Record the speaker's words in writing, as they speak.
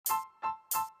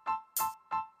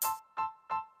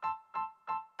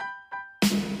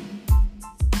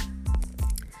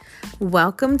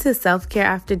Welcome to Self-Care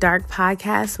After Dark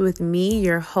podcast with me,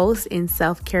 your host and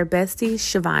self-care bestie,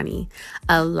 Shivani,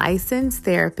 a licensed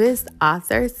therapist,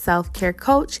 author, self-care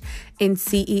coach, and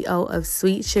CEO of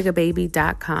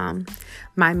SweetSugarBaby.com.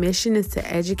 My mission is to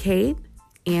educate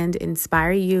and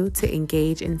inspire you to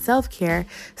engage in self-care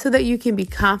so that you can be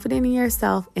confident in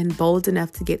yourself and bold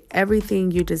enough to get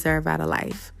everything you deserve out of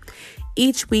life.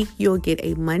 Each week, you'll get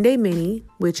a Monday Mini,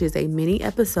 which is a mini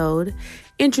episode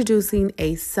introducing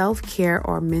a self-care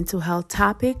or mental health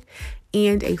topic,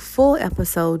 and a full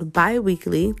episode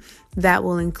bi-weekly that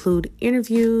will include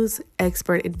interviews,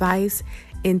 expert advice,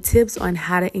 and tips on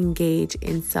how to engage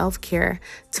in self-care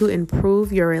to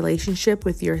improve your relationship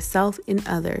with yourself and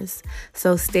others.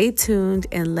 So stay tuned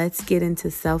and let's get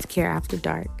into Self-Care After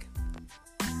Dark.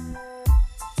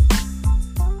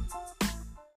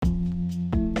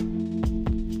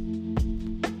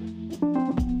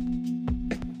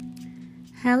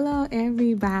 Hello,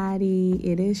 everybody.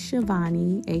 It is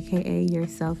Shivani, aka your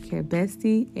self-care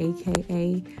bestie,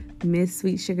 aka Miss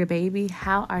Sweet Sugar Baby.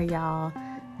 How are y'all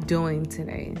doing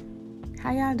today?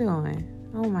 How y'all doing?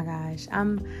 Oh my gosh,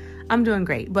 I'm doing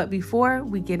great. But before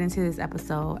we get into this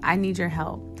episode, I need your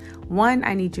help. One,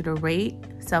 I need you to rate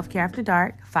Self-Care After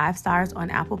Dark 5 stars on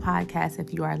Apple Podcasts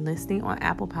if you are listening on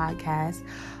Apple Podcasts.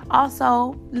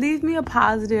 Also, leave me a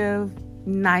positive,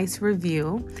 nice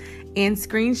review. And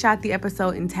screenshot the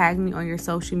episode and tag me on your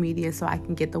social media so I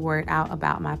can get the word out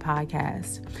about my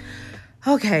podcast.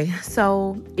 Okay,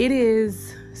 so it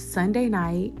is Sunday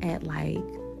night at like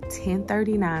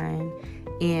 10:39,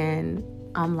 and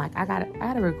I'm like, I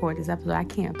gotta record this episode. I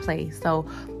can't play. So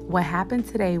what happened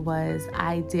today was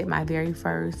I did my very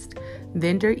first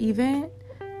vendor event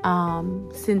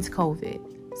since COVID.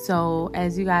 So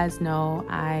as you guys know,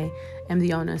 I am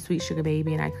the owner of Sweet Sugar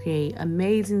Baby and I create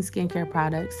amazing skincare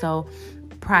products. So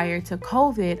prior to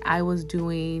COVID, I was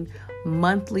doing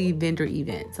monthly vendor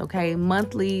events, okay?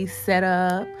 Monthly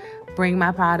setup, bring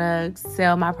my products,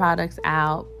 sell my products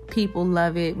out. People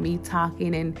love it, me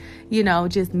talking and,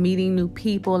 just meeting new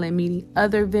people and meeting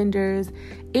other vendors.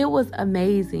 It was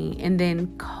amazing. And then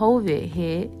COVID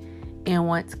hit. And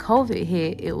once COVID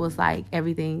hit, it was like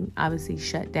everything obviously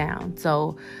shut down.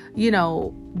 So,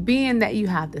 being that you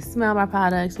have to smell my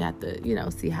products, you have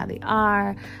to, see how they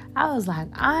are. I was like,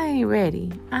 I ain't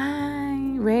ready. I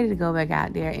ain't ready to go back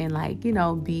out there and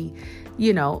be,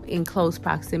 in close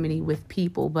proximity with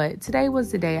people. But today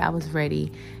was the day I was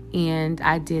ready and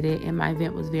I did it. And my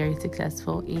event was very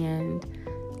successful and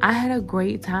I had a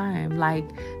great time,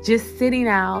 just sitting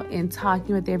out and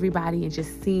talking with everybody and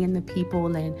just seeing the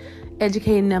people and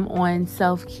educating them on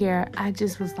self-care. I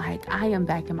just was like, I am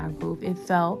back in my groove. It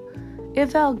felt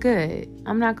good.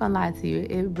 I'm not gonna lie to you.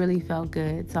 It really felt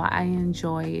good. So I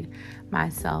enjoyed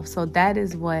myself. So that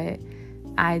is what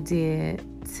I did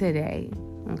today.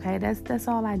 Okay, that's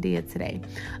all I did today.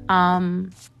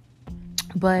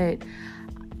 But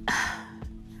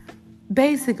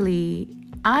basically,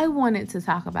 I wanted to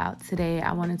talk about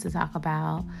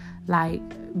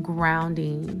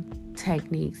grounding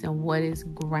techniques and what does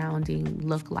grounding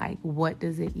look like? What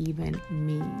does it even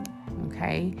mean?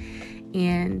 Okay.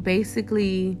 And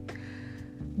basically,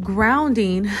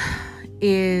 grounding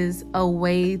is a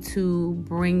way to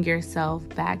bring yourself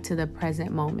back to the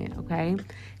present moment. Okay.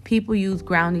 People use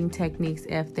grounding techniques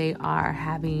if they are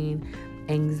having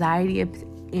anxiety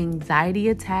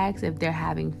attacks, if they're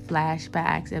having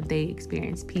flashbacks, if they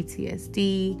experience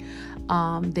PTSD,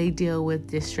 they deal with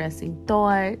distressing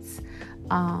thoughts,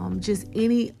 just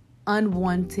any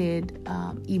unwanted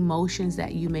emotions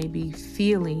that you may be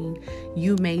feeling.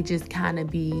 You may just kind of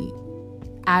be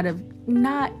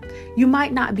you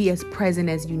might not be as present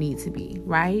as you need to be,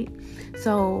 right?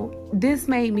 So this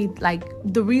made me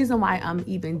the reason why I'm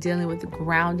even dealing with the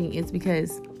grounding is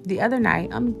because the other night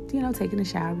I'm, taking a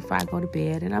shower before I go to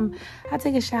bed, and I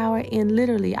take a shower and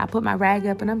literally I put my rag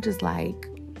up and I'm just like,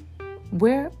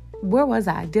 where was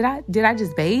I? Did I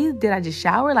just bathe? Did I just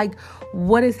shower?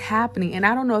 What is happening? And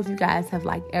I don't know if you guys have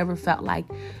ever felt like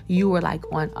you were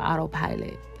on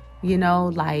autopilot,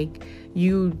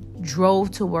 you drove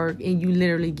to work and you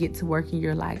literally get to work and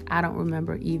you're like, I don't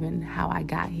remember even how I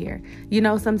got here.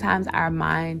 Sometimes our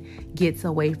mind gets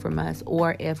away from us,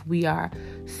 or if we are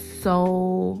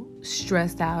so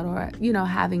stressed out or,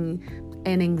 having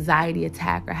an anxiety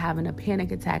attack or having a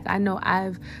panic attack. I know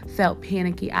I've felt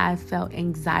panicky. I've felt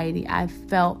anxiety. I've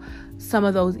felt some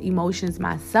of those emotions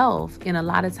myself. And a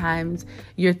lot of times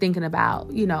you're thinking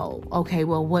about, okay,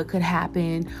 well, what could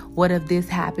happen? What if this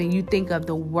happened? You think of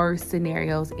the worst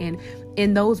scenarios. And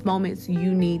in those moments,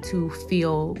 you need to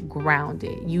feel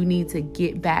grounded. You need to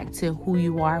get back to who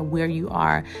you are, where you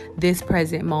are, this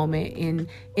present moment,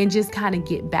 and just kind of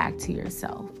get back to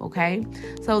yourself. Okay.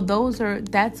 So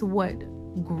that's what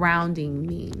grounding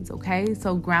means. Okay.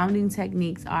 So grounding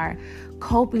techniques are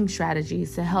coping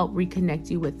strategies to help reconnect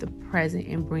you with the present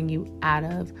and bring you out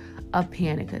of a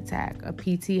panic attack, a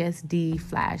PTSD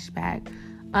flashback,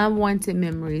 unwanted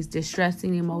memories,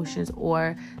 distressing emotions,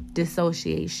 or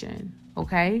dissociation.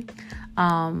 Okay.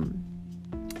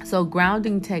 So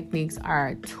grounding techniques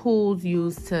are tools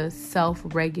used to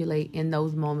self-regulate in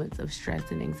those moments of stress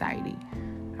and anxiety.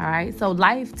 All right. So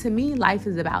life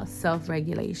is about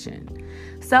self-regulation.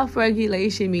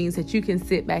 Self-regulation means that you can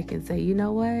sit back and say, you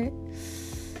know what?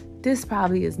 This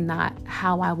probably is not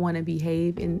how I want to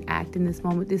behave and act in this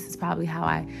moment. This is probably how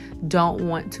I don't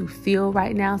want to feel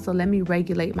right now. So let me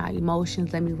regulate my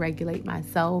emotions. Let me regulate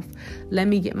myself. Let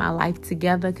me get my life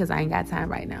together because I ain't got time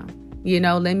right now.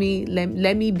 Let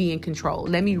me be in control.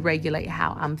 Let me regulate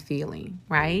how I'm feeling,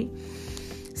 right?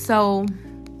 So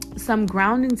some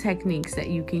grounding techniques that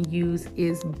you can use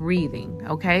is breathing,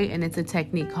 okay? And it's a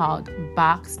technique called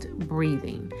boxed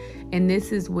breathing. And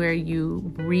this is where you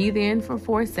breathe in for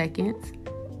 4 seconds,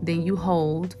 then you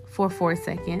hold for 4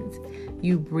 seconds,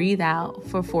 you breathe out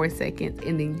for 4 seconds,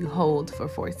 and then you hold for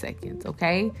 4 seconds,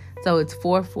 okay? So it's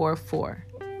 4, 4, 4,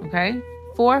 okay?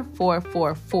 4, 4,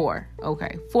 4, 4.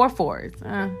 Okay, 4 fours.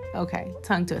 Okay,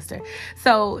 tongue twister.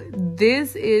 So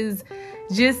this is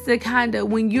just the kind of,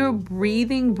 when you're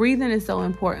breathing is so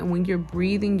important. When you're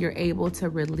breathing, you're able to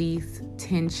release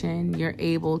tension. You're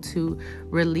able to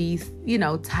release,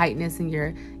 tightness in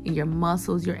your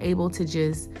muscles. You're able to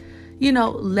just,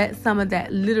 let some of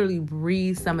that, literally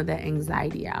breathe some of that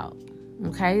anxiety out.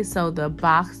 Okay, so the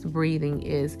boxed breathing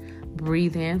is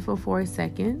breathe in for 4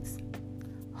 seconds,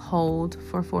 hold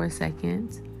for 4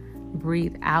 seconds,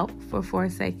 breathe out for 4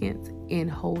 seconds, and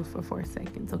hold for 4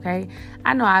 seconds. Okay.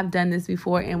 I know I've done this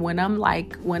before. And when I'm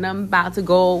about to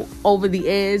go over the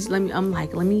edge, let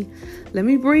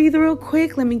me breathe real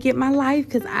quick. Let me get my life.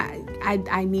 Cause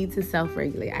I need to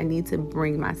self-regulate. I need to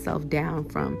bring myself down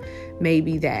from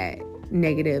maybe that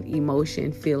negative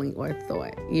emotion, feeling, or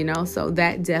thought, so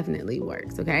that definitely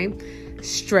works. Okay.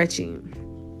 Stretching.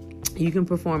 You can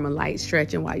perform a light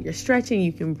stretch, and while you're stretching,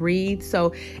 you can breathe.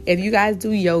 So if you guys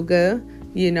do yoga,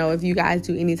 if you guys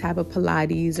do any type of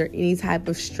Pilates or any type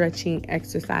of stretching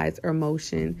exercise or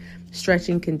motion,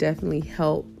 stretching can definitely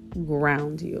help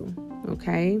ground you.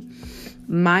 Okay.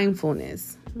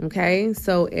 Mindfulness. Okay.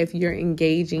 So if you're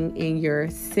engaging in your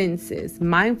senses,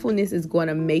 mindfulness is going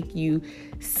to make you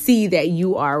see that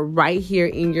you are right here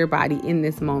in your body in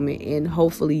this moment. And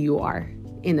hopefully you are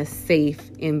in a safe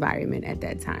environment at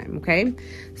that time. Okay.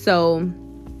 So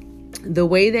the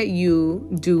way that you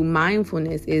do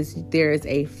mindfulness is there's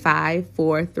a 5,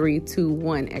 4, 3, 2,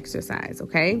 1 exercise.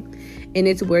 Okay. And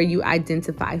it's where you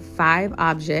identify 5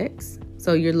 objects.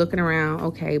 So you're looking around.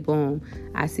 Okay, boom.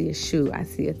 I see a shoe. I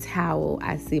see a towel.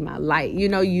 I see my light. You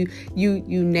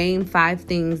name 5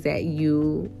 things that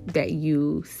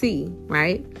you see,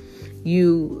 right?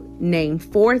 You name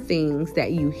 4 things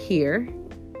that you hear.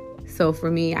 So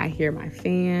for me, I hear my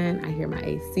fan, I hear my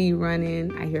AC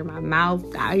running, I hear my mouth,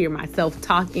 I hear myself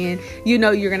talking. You're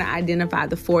going to identify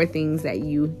the 4 things that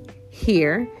you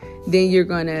hear. Then you're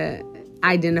going to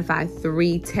identify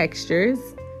 3 textures,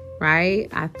 right?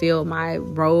 I feel my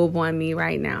robe on me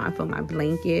right now. I feel my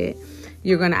blanket.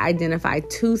 You're going to identify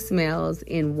 2 smells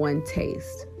and 1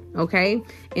 taste, okay?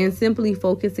 And simply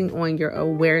focusing on your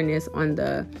awareness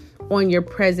on your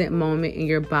present moment and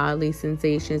your bodily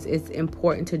sensations, it's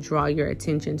important to draw your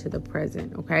attention to the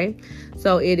present, okay?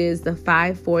 So it is the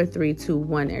 5, 4, 3, 2,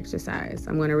 1 exercise.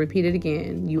 I'm going to repeat it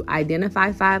again. You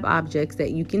identify 5 objects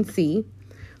that you can see,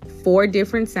 4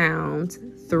 different sounds,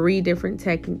 3 different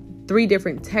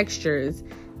textures,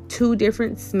 2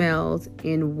 different smells,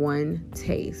 and 1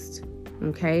 taste,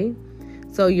 okay?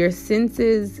 So your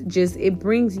senses it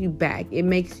brings you back. It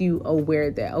makes you aware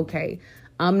that, okay,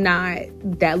 I'm not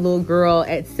that little girl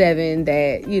at 7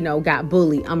 that, got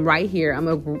bullied. I'm right here. I'm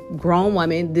a grown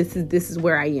woman. This is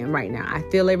where I am right now. I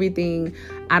feel everything.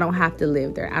 I don't have to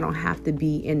live there. I don't have to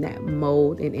be in that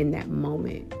mode and in that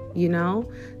moment. you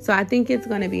know? So I think it's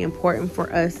going to be important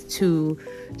for us to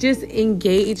just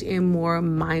engage in more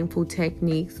mindful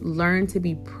techniques, learn to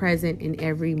be present in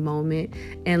every moment,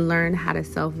 and learn how to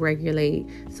self-regulate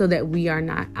so that we are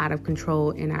not out of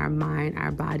control in our mind,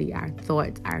 our body, our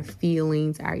thoughts, our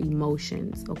feelings, our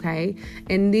emotions, okay?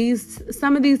 And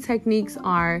some of these techniques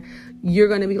are, you're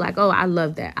going to be like, oh, I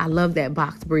love that. I love that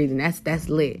box breathing. That's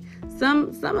lit. Some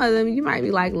of them, you might be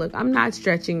like, look, I'm not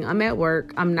stretching. I'm at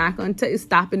work. I'm not going to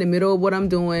stop in the middle of what I'm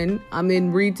doing. I'm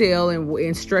in retail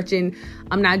and stretching.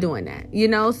 I'm not doing that, you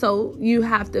know? So you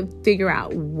have to figure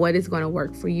out what is going to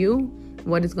work for you,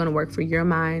 what is going to work for your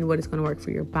mind, what is going to work for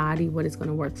your body, what is going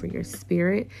to work for your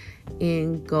spirit,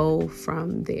 and go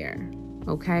from there.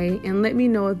 Okay. And let me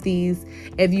know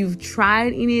if you've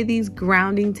tried any of these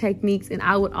grounding techniques. And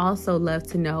I would also love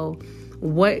to know,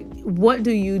 what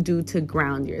do you do to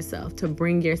ground yourself, to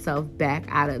bring yourself back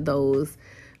out of those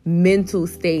mental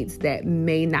states that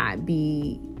may not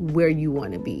be where you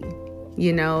want to be,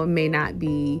 you know, may not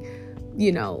be,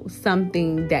 you know,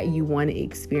 something that you want to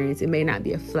experience. It may not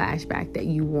be a flashback that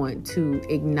you want to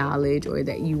acknowledge or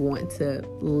that you want to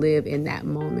live in that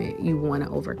moment. You want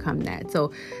to overcome that.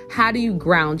 So how do you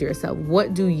ground yourself?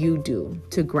 What do you do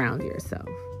to ground yourself?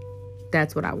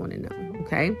 That's what I want to know.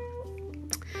 Okay.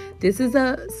 This is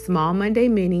a small Monday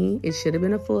mini. It should have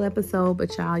been a full episode,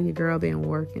 but y'all, your girl been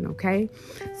working, okay?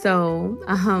 So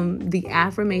the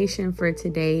affirmation for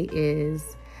today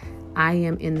is, I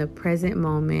am in the present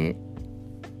moment.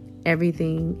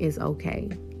 Everything is okay,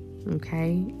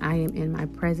 okay? I am in my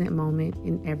present moment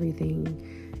and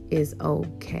everything is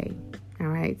okay, all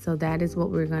right? So that is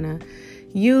what we're going to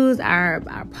use our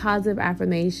positive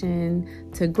affirmation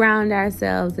to ground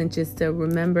ourselves and just to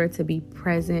remember to be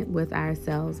present with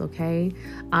ourselves, okay?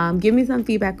 Give me some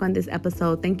feedback on this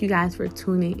episode. Thank you guys for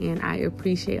tuning in. I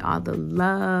appreciate all the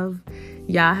love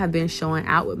y'all have been showing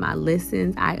out with my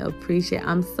listens.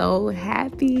 I'm so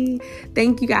happy.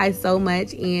 Thank you guys so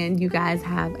much, and you guys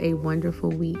have a wonderful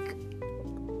week.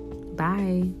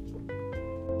 Bye.